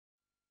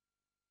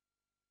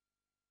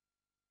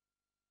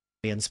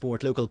In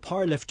sport, local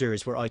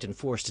powerlifters were out in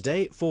force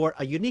today for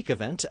a unique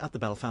event at the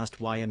Belfast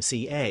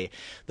YMCA.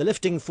 The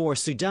Lifting for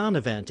Sudan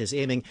event is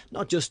aiming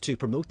not just to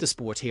promote the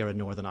sport here in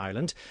Northern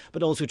Ireland,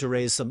 but also to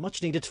raise some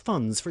much needed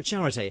funds for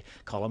charity.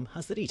 Colm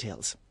has the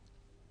details.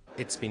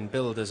 It's been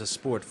billed as a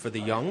sport for the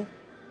young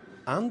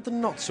and the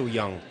not so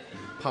young.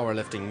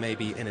 Powerlifting may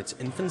be in its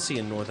infancy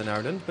in Northern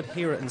Ireland, but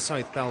here in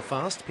South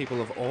Belfast,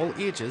 people of all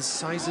ages,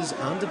 sizes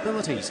and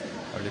abilities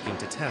are looking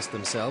to test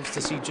themselves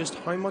to see just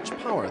how much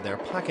power they're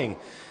packing.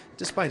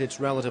 Despite its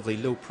relatively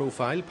low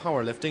profile,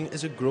 powerlifting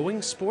is a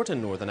growing sport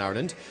in Northern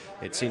Ireland.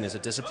 It's seen as a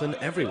discipline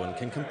everyone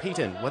can compete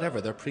in,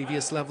 whatever their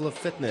previous level of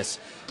fitness.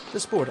 The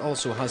sport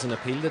also has an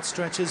appeal that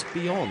stretches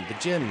beyond the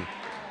gym.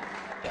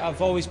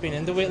 I've always been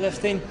into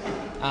weightlifting,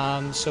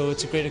 so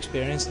it's a great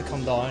experience to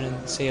come down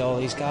and see all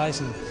these guys.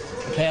 And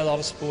I play a lot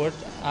of sport,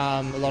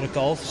 a lot of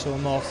golf, so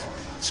I'm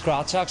off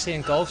scratch actually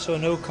in golf, so I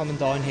know coming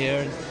down here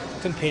and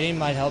competing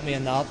might help me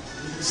in that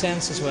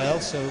sense as well.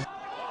 So.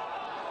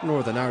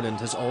 Northern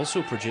Ireland has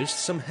also produced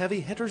some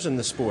heavy hitters in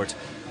the sport,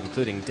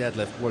 including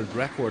deadlift world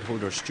record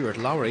holder Stuart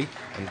Lowry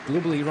and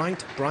globally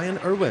ranked Brian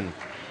Irwin.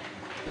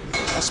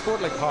 A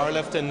sport like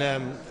powerlifting,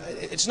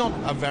 it's not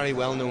a very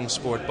well-known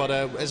sport, but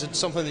is it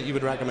something that you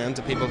would recommend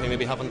to people who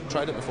maybe haven't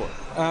tried it before?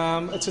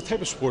 It's a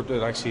type of sport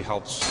that actually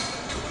helps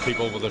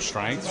people with their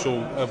strength,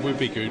 so it would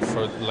be good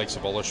for the likes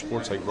of other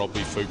sports like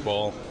rugby,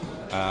 football,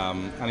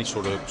 any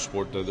sort of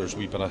sport that there's a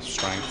wee bit of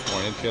strength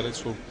orientated,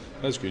 so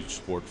it's a good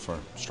sport for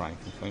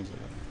strength and things like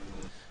that.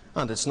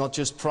 And it's not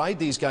just pride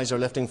these guys are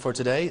lifting for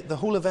today, the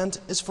whole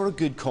event is for a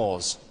good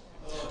cause.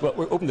 Well,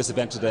 we're opening this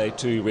event today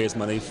to raise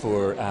money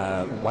for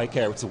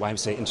YCare, which is a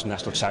YMCA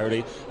international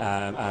charity.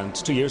 And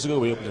 2 years ago,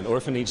 we opened an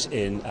orphanage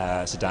in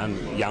Sudan,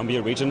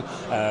 Yambia region,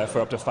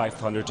 for up to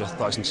 500 to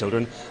 1,000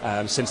 children.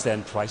 Since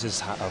then,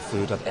 prices of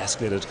food have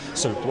escalated.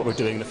 So what we're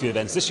doing in a few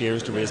events this year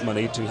is to raise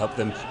money to help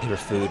them pay for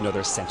food and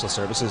other essential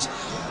services.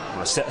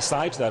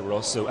 Aside to that, we're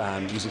also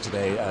using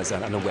today as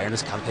an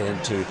awareness campaign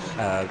to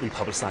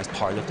republicise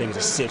powerlifting as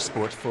a safe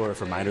sport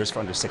for minors, for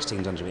under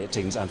 16s, under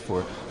 18s, and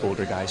for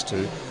older guys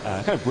too.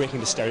 Kind of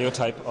breaking the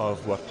stereotype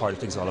of what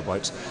powerlifting is all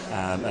about.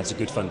 It's a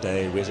good fun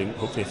day, raising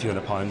hopefully a few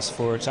 £100s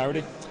for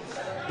charity.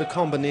 The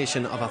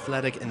combination of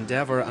athletic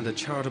endeavour and a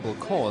charitable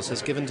cause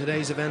has given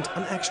today's event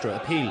an extra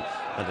appeal,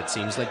 and it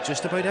seems like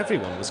just about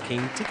everyone was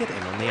keen to get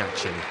in on the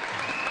action.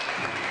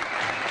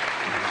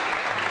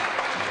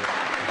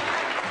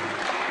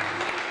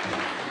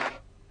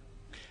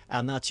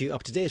 And that's you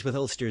up to date with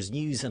Ulster's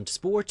news and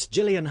sport.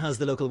 Gillian has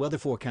the local weather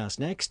forecast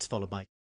next, followed by